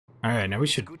Alright, now we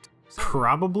should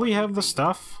probably have the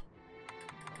stuff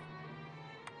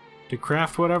to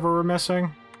craft whatever we're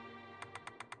missing.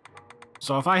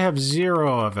 So if I have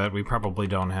 0 of it, we probably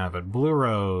don't have it. Blue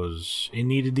Rose. It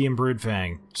needed the Imbrued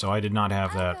Fang, so I did not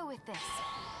have that. I'll go with this.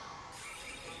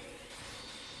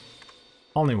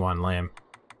 Only one, lame.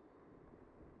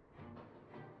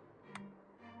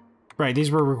 Right,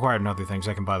 these were required in other things.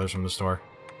 I can buy those from the store.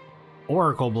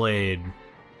 Oracle Blade.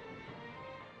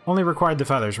 Only required the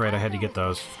feathers, right? I had to get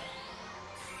those.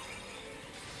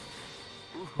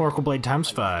 Oracle Blade times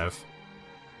 5.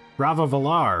 Rhava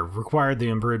Valar required the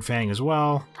Imbrued Fang as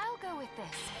well. I'll go with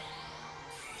this.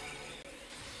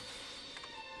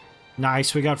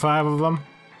 Nice, we got 5 of them.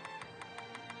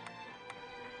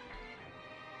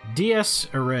 DS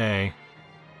Array.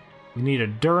 We need a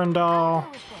Durandal. I'll go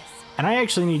with this. And I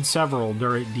actually need several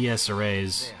DS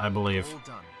Arrays, I believe.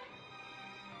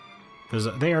 Because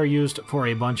they are used for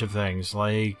a bunch of things,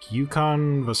 like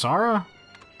Yukon Vasara?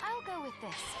 I'll go with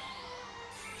this.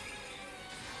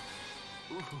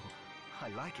 Ooh, I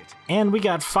like it. And we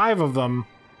got 5 of them.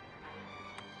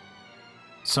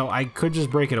 So I could just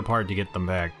break it apart to get them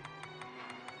back.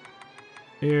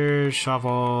 Here's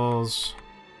shovels.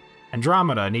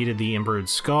 Andromeda needed the Imbrued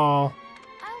Skull.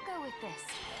 I'll go with this.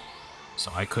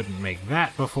 So I couldn't make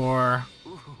that before.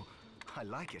 Ooh, I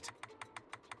like it.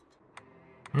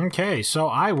 Okay, so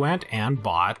I went and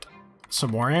bought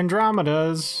some more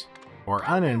Andromedas. Or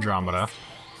an Andromeda.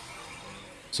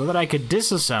 So that I could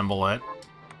disassemble it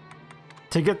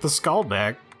to get the skull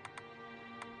back.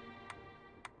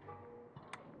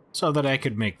 So that I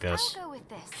could make this. I'll go with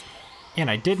this. And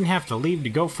I didn't have to leave to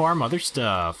go farm other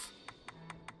stuff.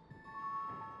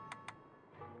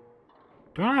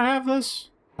 Do I not have this?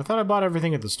 I thought I bought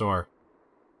everything at the store.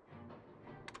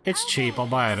 It's cheap, I'll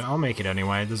buy it. I'll make it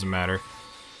anyway, it doesn't matter.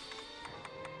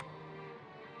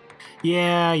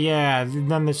 Yeah,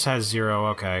 then this has 0,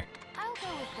 okay. I'll go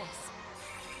with this.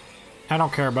 I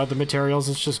don't care about the materials,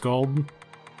 it's just gold.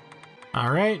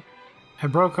 Alright. I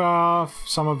broke off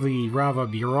some of the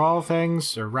Rhava Bural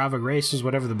things, or Rhava Graces,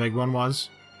 whatever the big one was.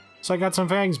 So I got some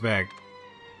fangs back.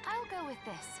 I'll go with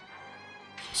this.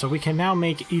 So we can now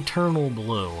make Eternal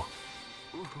Blue.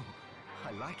 Ooh,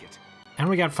 I like it. And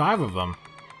we got 5 of them.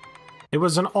 It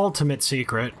was an ultimate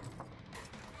secret.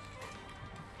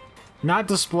 Not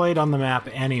displayed on the map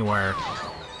anywhere.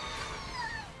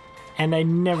 And I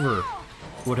never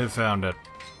would have found it.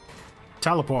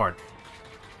 Teleport.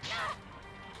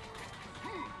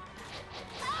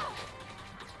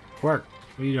 Work.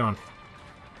 What are you doing?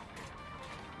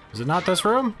 Is it not this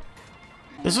room?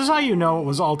 This is how you know it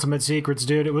was Ultimate Secrets,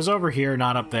 dude. It was over here,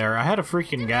 not up there. I had a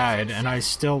freaking guide, and I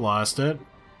still lost it.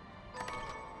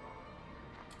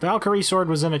 Valkyrie sword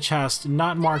was in a chest,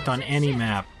 not marked on any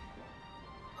map.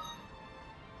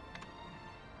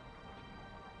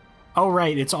 Oh,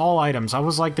 right, it's all items. I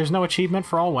was like, there's no achievement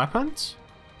for all weapons?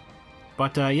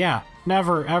 But, yeah,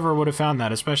 never, ever would have found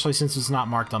that, especially since it's not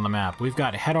marked on the map. We've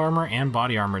got head armor and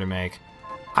body armor to make.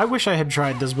 I wish I had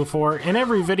tried this before. In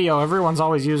every video, everyone's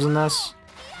always using this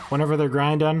whenever they're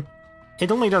grinding.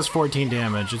 It only does 14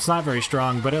 damage. It's not very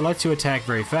strong, but it lets you attack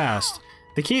very fast.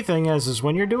 The key thing is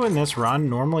when you're doing this run,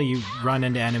 normally you run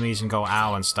into enemies and go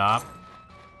ow and stop.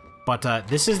 But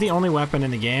this is the only weapon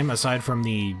in the game, aside from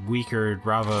the weaker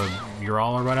Rhava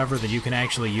Bural or whatever, that you can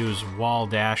actually use wall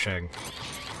dashing.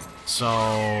 So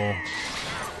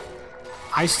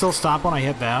I still stop when I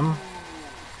hit them,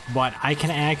 but I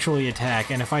can actually attack,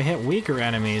 and if I hit weaker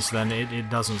enemies, then it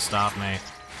doesn't stop me.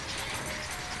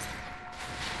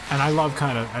 And I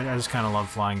just kind of love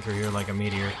flying through here like a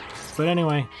meteor. But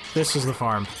anyway, this is the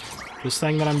farm. This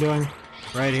thing that I'm doing,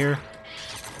 right here,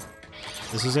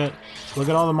 this is it. Look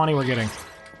at all the money we're getting.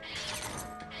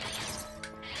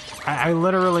 I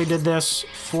literally did this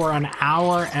for an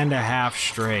hour and a half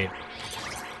straight.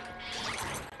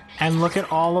 And look at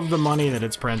all of the money that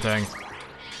it's printing.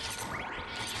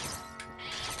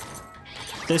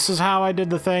 This is how I did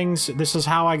the things. This is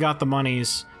how I got the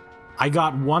monies. I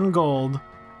got 1 gold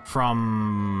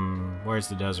from... Where's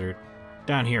the desert?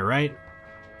 Down here, right?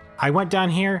 I went down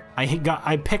here,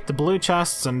 I picked the blue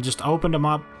chests and just opened them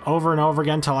up over and over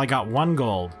again until I got 1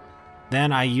 gold.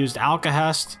 Then I used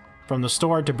Alkahest from the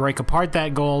store to break apart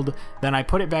that gold, then I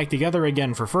put it back together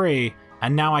again for free,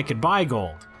 and now I could buy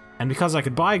gold. And because I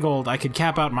could buy gold, I could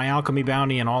cap out my alchemy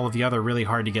bounty and all of the other really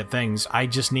hard to get things. I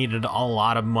just needed a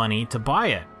lot of money to buy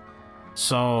it.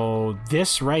 So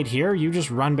this right here, you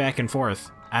just run back and forth.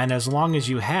 And as long as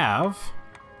you have...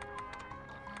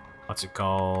 What's it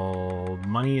called?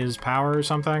 Money is power or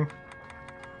something?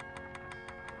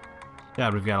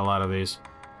 Yeah, we've got a lot of these.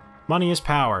 Money is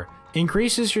power.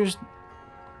 Increases your...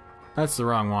 That's the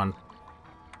wrong one.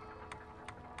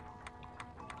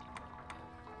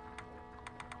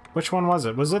 Which one was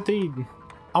it? Was it the...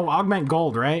 Oh, Augment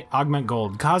Gold, right? Augment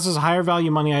Gold. Causes higher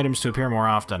value money items to appear more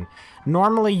often.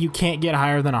 Normally, you can't get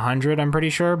higher than 100, I'm pretty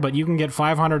sure, but you can get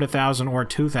 500, 1,000, or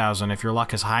 2,000 if your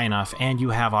luck is high enough and you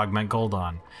have Augment Gold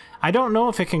on. I don't know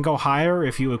if it can go higher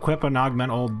if you equip an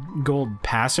Augment Gold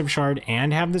passive shard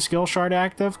and have the skill shard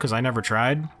active, because I never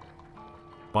tried.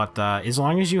 But as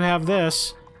long as you have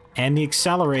this, and the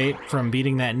Accelerate from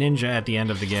beating that ninja at the end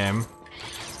of the game,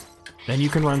 then you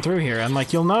can run through here. And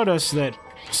like, you'll notice that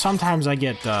sometimes I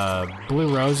get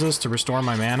blue roses to restore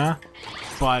my mana,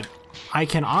 but I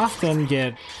can often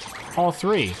get all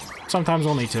three. Sometimes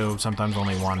only two, sometimes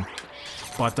only one.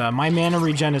 But my mana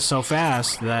regen is so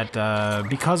fast that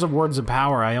because of Words of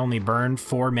Power, I only burn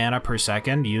 4 mana per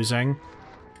second using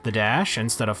the dash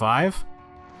instead of 5.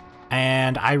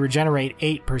 And I regenerate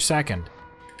 8 per second.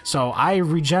 So I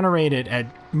regenerate it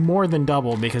at more than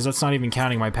double because that's not even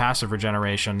counting my passive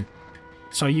regeneration.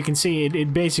 So you can see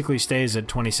it basically stays at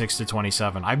 26 to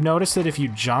 27. I've noticed that if you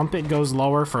jump, it goes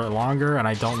lower for longer, and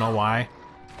I don't know why.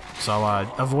 So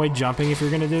avoid jumping if you're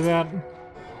going to do that.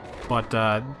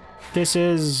 But this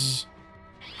is...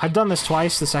 I've done this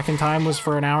twice. The second time was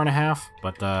for an hour and a half.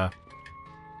 But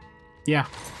yeah.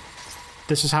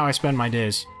 This is how I spend my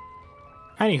days.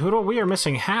 Anywho, we are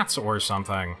missing hats or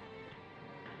something.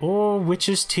 Oh,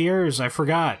 Witch's Tears. I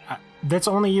forgot. That's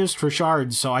only used for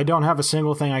shards, so I don't have a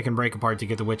single thing I can break apart to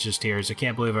get the Witch's Tears. I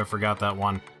can't believe I forgot that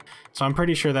one. So I'm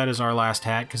pretty sure that is our last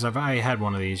hat, because I had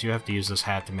one of these. You have to use this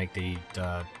hat to make the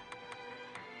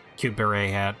cute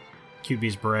beret hat. Cute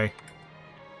Bee's beret.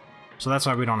 So that's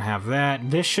why we don't have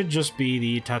that. This should just be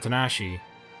the Tatanashi,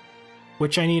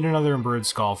 which I need another Embrued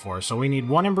Skull for. So we need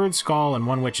 1 Embrued Skull and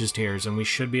 1 Witch's Tears, and we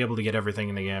should be able to get everything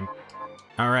in the game.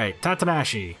 Alright,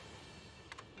 Tatanashi.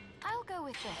 I'll go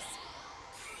with this.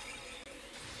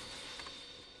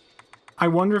 I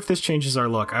wonder if this changes our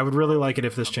look. I would really like it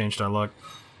if this changed our look.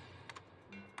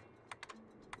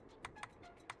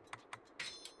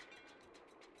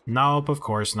 Nope, of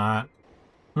course not.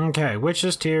 Okay,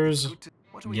 Witch's Tears.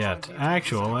 Yet,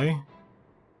 actually...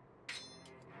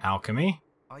 Alchemy.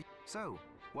 So,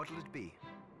 what'll it be?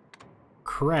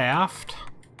 Craft.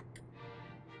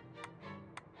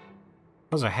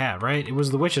 That was a hat, right? It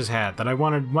was the witch's hat that I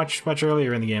wanted much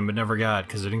earlier in the game but never got,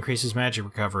 because it increases magic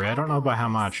recovery. I don't know by how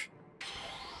much.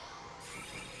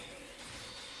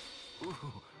 Ooh,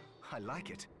 I like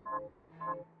it.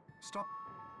 Stop.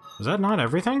 Is that not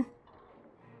everything?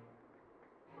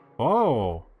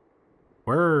 Whoa.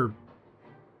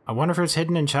 I wonder if it's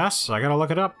hidden in chests? I gotta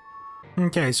look it up.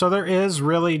 Okay, so there is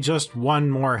really just one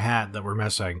more hat that we're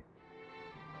missing.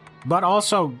 But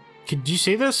also, could you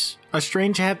see this? A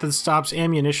strange hat that stops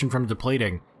ammunition from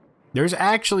depleting. There's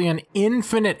actually an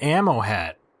infinite ammo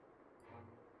hat.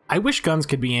 I wish guns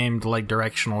could be aimed like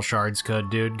directional shards could,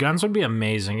 dude. Guns would be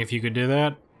amazing if you could do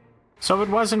that. So it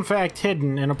was in fact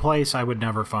hidden in a place I would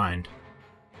never find.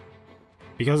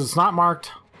 Because it's not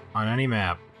marked on any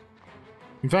map.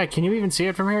 In fact, can you even see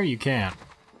it from here? You can't.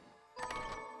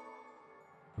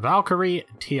 Valkyrie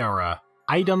Tiara.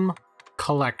 Item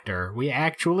Collector. We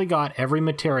actually got every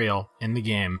material in the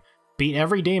game. Beat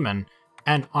every demon.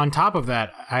 And on top of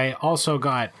that, I also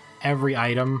got every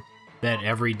item that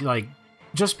like,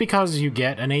 just because you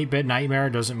get an 8-bit nightmare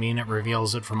doesn't mean it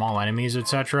reveals it from all enemies,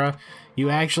 etc.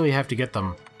 You actually have to get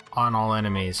them on all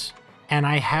enemies. And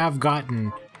I have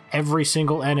gotten every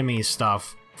single enemy's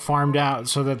stuff farmed out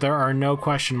so that there are no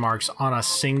question marks on a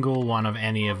single one of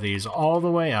any of these, all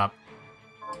the way up,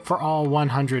 for all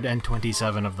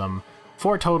 127 of them,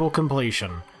 for total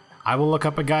completion. I will look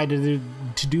up a guide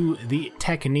to do the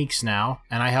techniques now,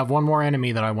 and I have one more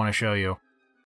enemy that I want to show you.